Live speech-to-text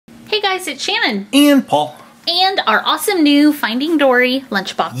Hey guys, it's Shannon. And Paul. And our awesome new Finding Dory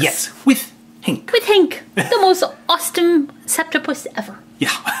lunchbox. Yes, with Hank. With Hank, the most awesome septopus ever.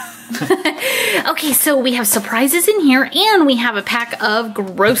 Yeah. Okay, so we have surprises in here, and we have a pack of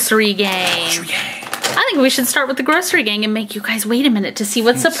grocery gang. Grocery gang. I think we should start with the grocery gang and make you guys wait a minute to see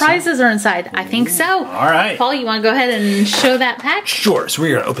what surprises are inside. I think so. All right. Paul, you want to go ahead and show that pack? Sure. So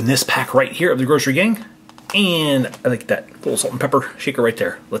we're going to open this pack right here of the grocery gang. And I like that little salt and pepper shaker right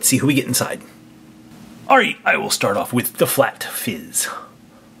there. Let's see who we get inside. All right, I will start off with the Flat Fizz.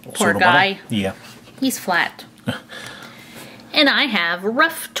 Poor guy. Bottle. Yeah. He's flat. And I have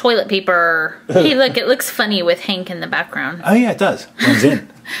rough toilet paper. Hey, look, it looks funny with Hank in the background. Oh, yeah, it does. Runs in.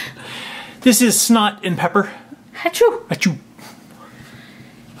 This is Snot and Pepper. Achoo. Achoo.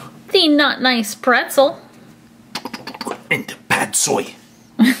 The Not Nice Pretzel. And Bad Soy.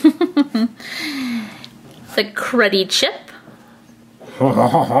 The Cruddy Chip.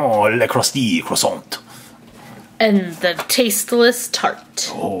 Le Crusty Croissant. And the Tasteless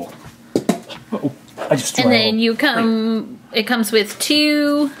Tart. Oh. Uh-oh. I just And then you come, it comes with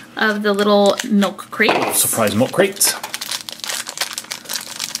 2 of the little milk crates. Surprise milk crates.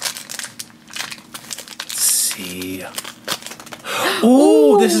 Let's see.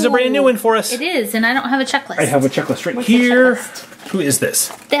 Ooh, this is a brand new one for us. It is, and I don't have a checklist. I have a checklist right What's the here. checklist? Who is this?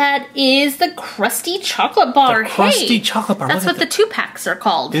 That is the Krusty Chocolate Bar. The Krusty Hey, Chocolate Bar. That's what the 2-packs are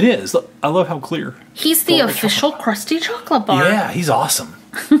called. It is. Look, I love how clear. He's the official Krusty Chocolate Bar. Yeah, he's awesome.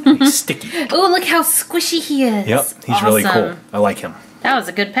 He's sticky. Oh, look how squishy he is. Yep, he's really cool. I like him. That was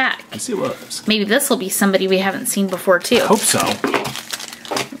a good pack. Yes, it was. Maybe this will be somebody we haven't seen before, too. I hope so.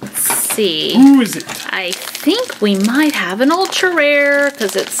 Let's see. Who is it? I think we might have an ultra rare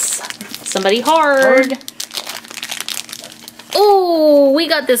because it's somebody hard. Oh, we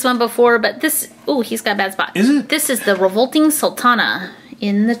got this one before, but this... Oh, he's got a bad spot. Is it? This is the Revolting Sultana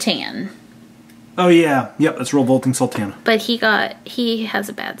in the tan. Oh, yeah. Yep, that's Revolting Sultana. But he has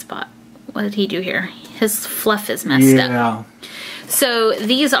a bad spot. What did he do here? His fluff is messed up. Yeah. So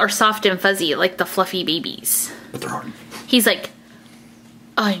these are soft and fuzzy, like the fluffy babies. But they're hard. He's like,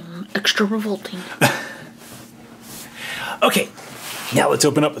 I'm extra revolting. Okay, now let's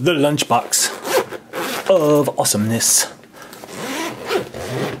open up the lunchbox of awesomeness.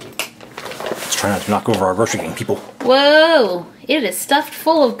 Let's try not to knock over our grocery gang, people. Whoa, it is stuffed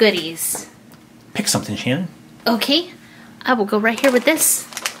full of goodies. Pick something, Shannon. Okay, I will go right here with this.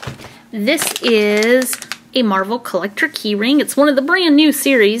 This is a Marvel Collector keyring. It's one of the brand new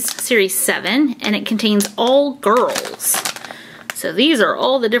series, Series 7, and it contains all girls. So these are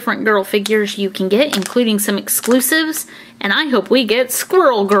all the different girl figures you can get, including some exclusives. And I hope we get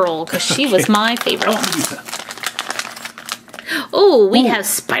Squirrel Girl, because she was my favorite. Oh, we have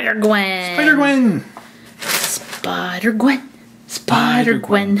Spider-Gwen. Spider-Gwen. Spider-Gwen.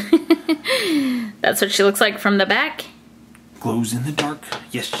 Spider-Gwen. That's what she looks like from the back. Glows in the dark.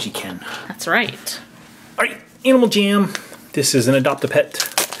 Yes, she can. That's right. All right, Animal Jam. This is an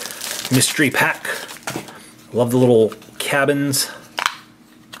Adopt-A-Pet mystery pack. Love the little cabins.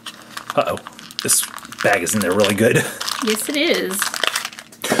 Uh-oh. This bag is in there really good. Yes, it is.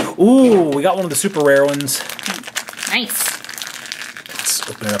 Ooh, we got one of the super rare ones. Nice. Let's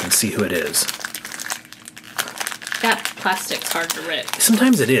open it up and see who it is. That plastic's hard to rip.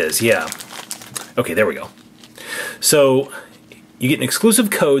 Sometimes it is, yeah. Okay, there we go. So, you get an exclusive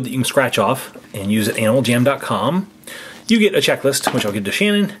code that you can scratch off and use at animaljam.com. You get a checklist, which I'll give to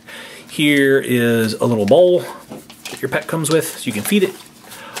Shannon. Here is a little bowl that your pet comes with, so you can feed it.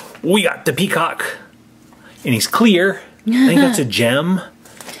 We got the peacock, and he's clear. I think that's a gem,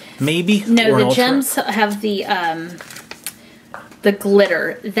 maybe. No, the gems have the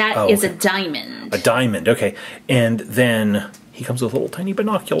glitter. That is a diamond. A diamond, okay. And then he comes with little tiny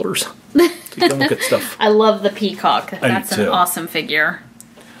binoculars. So you can look at stuff. I love the peacock. That's an too. awesome figure.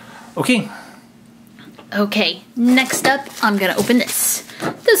 Okay. Okay, next up, I'm gonna open this.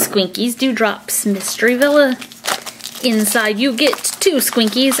 The Squinkies Dewdrops Mystery Villa. Inside you get 2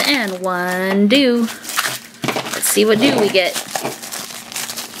 Squinkies and 1 dew. Let's see what dew we get.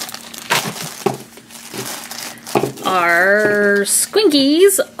 Our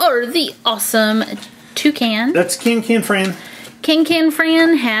Squinkies are the awesome Toucan. That's Can Fran. Can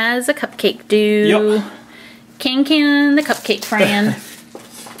Fran has a cupcake dew. Yep. Can the cupcake Fran.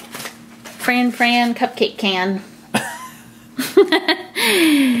 Fran cupcake can.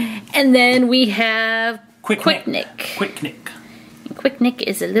 And then we have Quick Nick. Quick Nick. And Quick Nick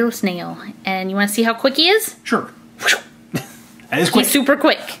is a little snail. And you want to see how quick he is? Sure. That is quick. He's super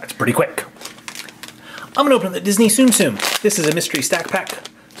quick. That's pretty quick. I'm going to open the Disney Tsum Tsum. This is a mystery stack pack,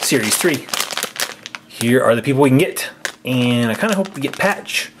 Series 3. Here are the people we can get. And I kind of hope we get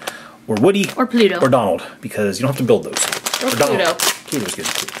Patch or Woody, or Pluto, or Donald, because you don't have to build those. Or Pluto. Pluto's good.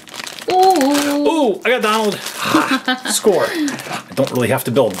 Ooh. Ooh, I got Donald. Score. I don't really have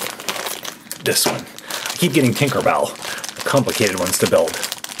to build this one. I keep getting Tinkerbell, the complicated ones to build.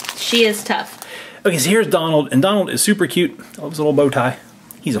 She is tough. Okay, so here's Donald, and Donald is super cute. I love his little bow tie.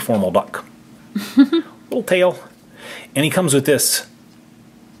 He's a formal duck. Little tail. And he comes with this,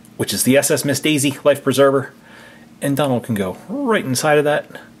 which is the SS Miss Daisy Life Preserver. And Donald can go right inside of that.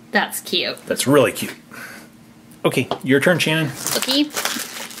 That's cute. That's really cute. Okay, your turn, Shannon. Okay.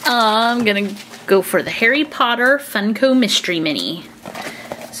 I'm gonna go for the Harry Potter Funko Mystery Mini.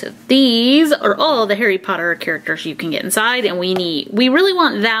 So these are all the Harry Potter characters you can get inside, and we really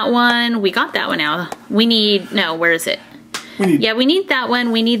want that one. We got that one now. We need, no, where is it? We need that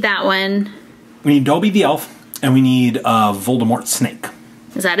one. We need that one. We need Dobby the Elf, and we need Voldemort Snake.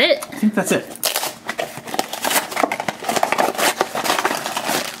 Is that it? I think that's it.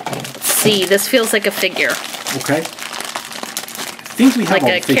 Let's see, this feels like a figure. Okay. I think we have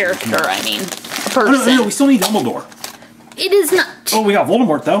like a character, I mean. A person. Oh, no, we still need Dumbledore. It is not. Oh, we got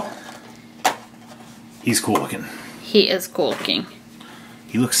Voldemort, though. He's cool looking. He is cool looking.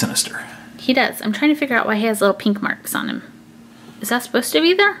 He looks sinister. He does. I'm trying to figure out why he has little pink marks on him. Is that supposed to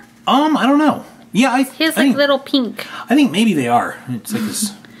be there? I don't know. Yeah, he has like little pink. I think maybe they are. It's like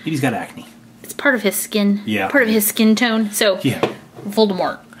this. Maybe he's got acne. It's part of his skin. Yeah. Part of his skin tone. So, yeah.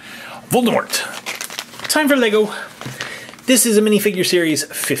 Voldemort. Voldemort. Time for Lego. This is a minifigure series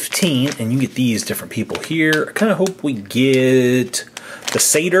 15, and you get these different people here. I kind of hope we get the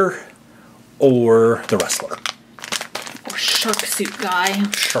satyr or the wrestler. Or shark suit guy.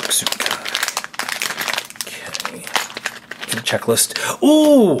 Shark suit guy. Okay. Get a checklist.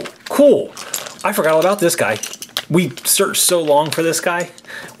 Ooh, cool. I forgot all about this guy. We searched so long for this guy.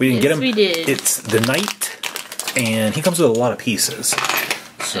 We didn't get him. We did. It's the knight, and he comes with a lot of pieces.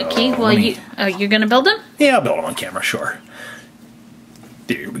 So okay, well, you're going to build him? Yeah, I'll build him on camera, sure.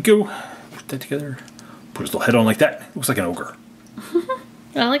 There we go. Put that together. Put his little head on like that. Looks like an ogre.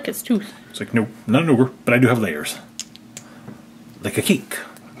 I like his tooth. It's like, no, not an ogre, but I do have layers. Like a cake.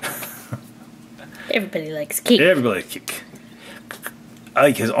 Everybody likes cake. Everybody likes cake. I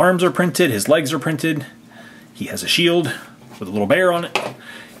like his arms are printed, his legs are printed. He has a shield with a little bear on it.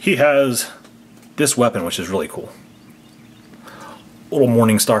 He has this weapon, which is really cool. Little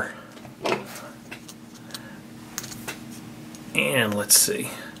morning star. And let's see.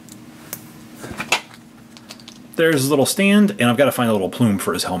 There's his little stand, and I've got to find a little plume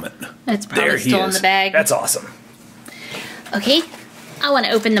for his helmet. It's probably still in the bag. That's awesome. Okay, I want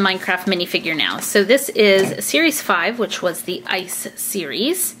to open the Minecraft minifigure now. So this is Series 5, which was the Ice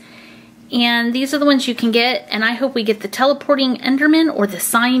series. And these are the ones you can get, and I hope we get the Teleporting Enderman or the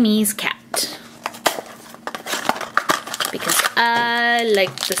Siamese Cat. Because I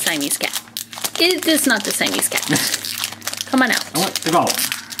like the Siamese Cat. It is not the Siamese Cat. Come on out. I want the golem.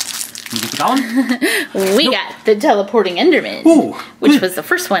 You get the golem? We got the Teleporting Enderman. Ooh, which was the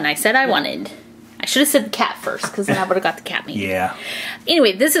first one I said I wanted. I should have said the cat first, because then I would have got the cat maybe. Yeah.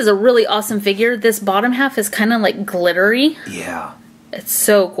 Anyway, this is a really awesome figure. This bottom half is kind of like glittery. Yeah. It's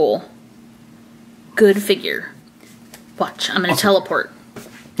so cool. Good figure. Watch, I'm going to teleport.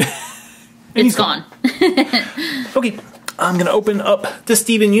 It's gone. Okay, I'm going to open up the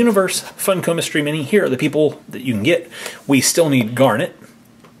Steven Universe Funko Mystery Mini. Here are the people that you can get. We still need Garnet.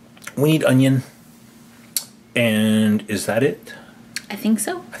 We need Onion. And is that it? I think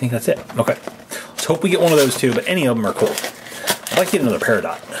so. I think that's it. Okay. Let's hope we get one of those too, but any of them are cool. I'd like to get another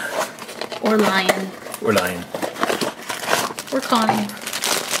Peridot. Or Lion. Or Lion. Or Connie.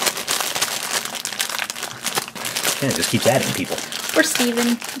 Yeah, just keeps adding people. Or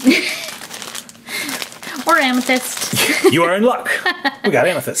Steven. Or Amethyst. You are in luck. We got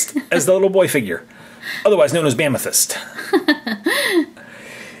Amethyst as the little boy figure. Otherwise known as Bamethyst.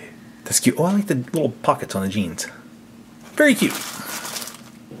 That's cute. Oh, I like the little pockets on the jeans. Very cute.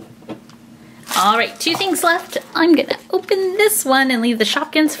 Alright, 2 things left. I'm going to open this one and leave the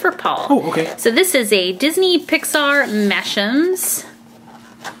Shopkins for Paul. Oh, okay. So this is a Disney Pixar Mashems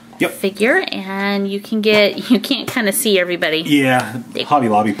figure, and you can get, you can't kind of see everybody. Yeah, Hobby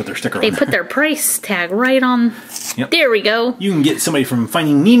Lobby put their sticker on. They put their price tag right on. Yep. There we go. You can get somebody from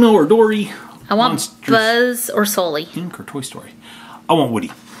Finding Nemo or Dory. I want Monsters, Buzz or Sully. Inc. or Toy Story. I want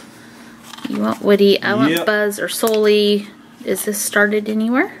Woody. You want Woody. I want Buzz or Sully. Is this started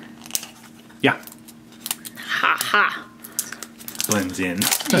anywhere? Yeah. Ha ha. Blends in.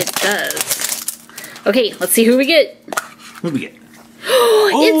 It does. Okay, let's see who we get. Who do we get?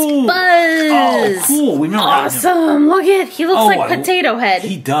 It's Buzz! Oh, cool. We know awesome. Look at, he looks like Potato Head.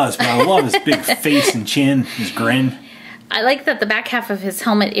 He does, but I love his big face and chin, his grin. I like that the back half of his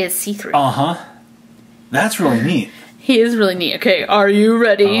helmet is see-through. Uh-huh. That's really neat. He is really neat. Okay, are you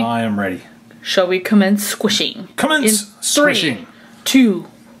ready? I am ready. Shall we commence squishing? Commence squishing. 3, 2,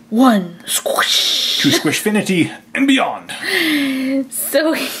 1, squish. To Squishfinity and beyond.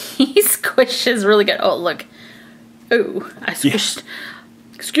 So he squishes really good. Oh, look. Oh, I squished. Yeah.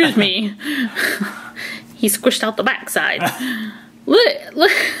 Excuse me. He squished out the backside.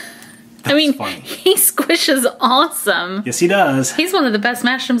 Look. I mean, funny. he squishes awesome. Yes, he does. He's one of the best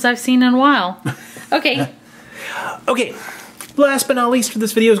Mashems I've seen in a while. Okay. Okay. Last but not least for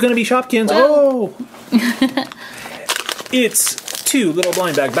this video is going to be Shopkins. Well. Oh! It's 2 little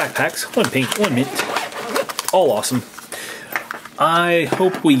blind bag backpacks. 1 pink, 1 mint. All awesome. I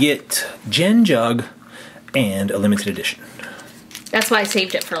hope we get Gen Jug and a limited edition. That's why I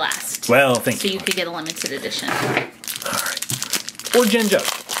saved it for last. Well, thank you. So you could get a limited edition. Alright. Or Gen Jug.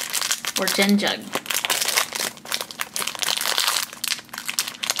 Or Gen Jug.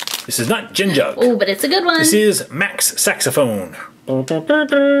 This is not Gen Jug. Oh, but it's a good one. This is Max Saxophone. And I'm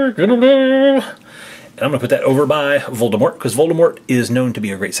going to put that over by Voldemort, because Voldemort is known to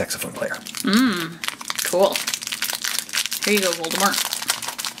be a great saxophone player. Cool. Here you go, Voldemort.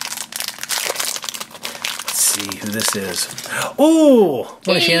 Let's see who this is. Oh!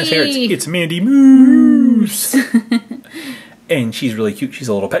 One of Shannon's favorites. It's Mandy Moose. And she's really cute. She's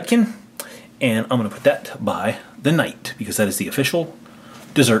a little petkin. And I'm going to put that by the Knight, because that is the official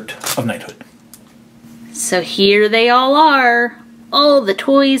dessert of knighthood. So here they all are. All the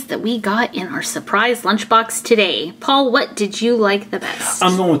toys that we got in our surprise lunchbox today. Paul, what did you like the best?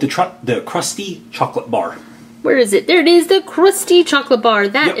 I'm going with the crusty chocolate bar. Where is it? There it is, the crusty chocolate bar.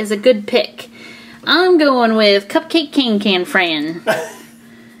 That is a good pick. I'm going with Cupcake Can Fran.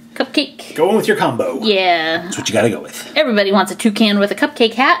 Cupcake. Going with your combo. Yeah. That's what you gotta go with. Everybody wants a toucan with a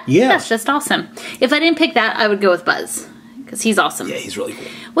cupcake hat. Yeah. That's just awesome. If I didn't pick that, I would go with Buzz. Because he's awesome. Yeah, he's really cool.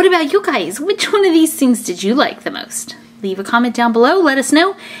 What about you guys? Which one of these things did you like the most? Leave a comment down below, let us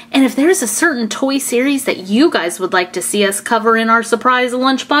know. And if there's a certain toy series that you guys would like to see us cover in our surprise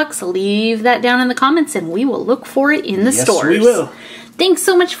lunchbox, leave that down in the comments and we will look for it in the stores. Yes, we will. Thanks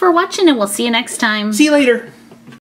so much for watching and we'll see you next time. See you later.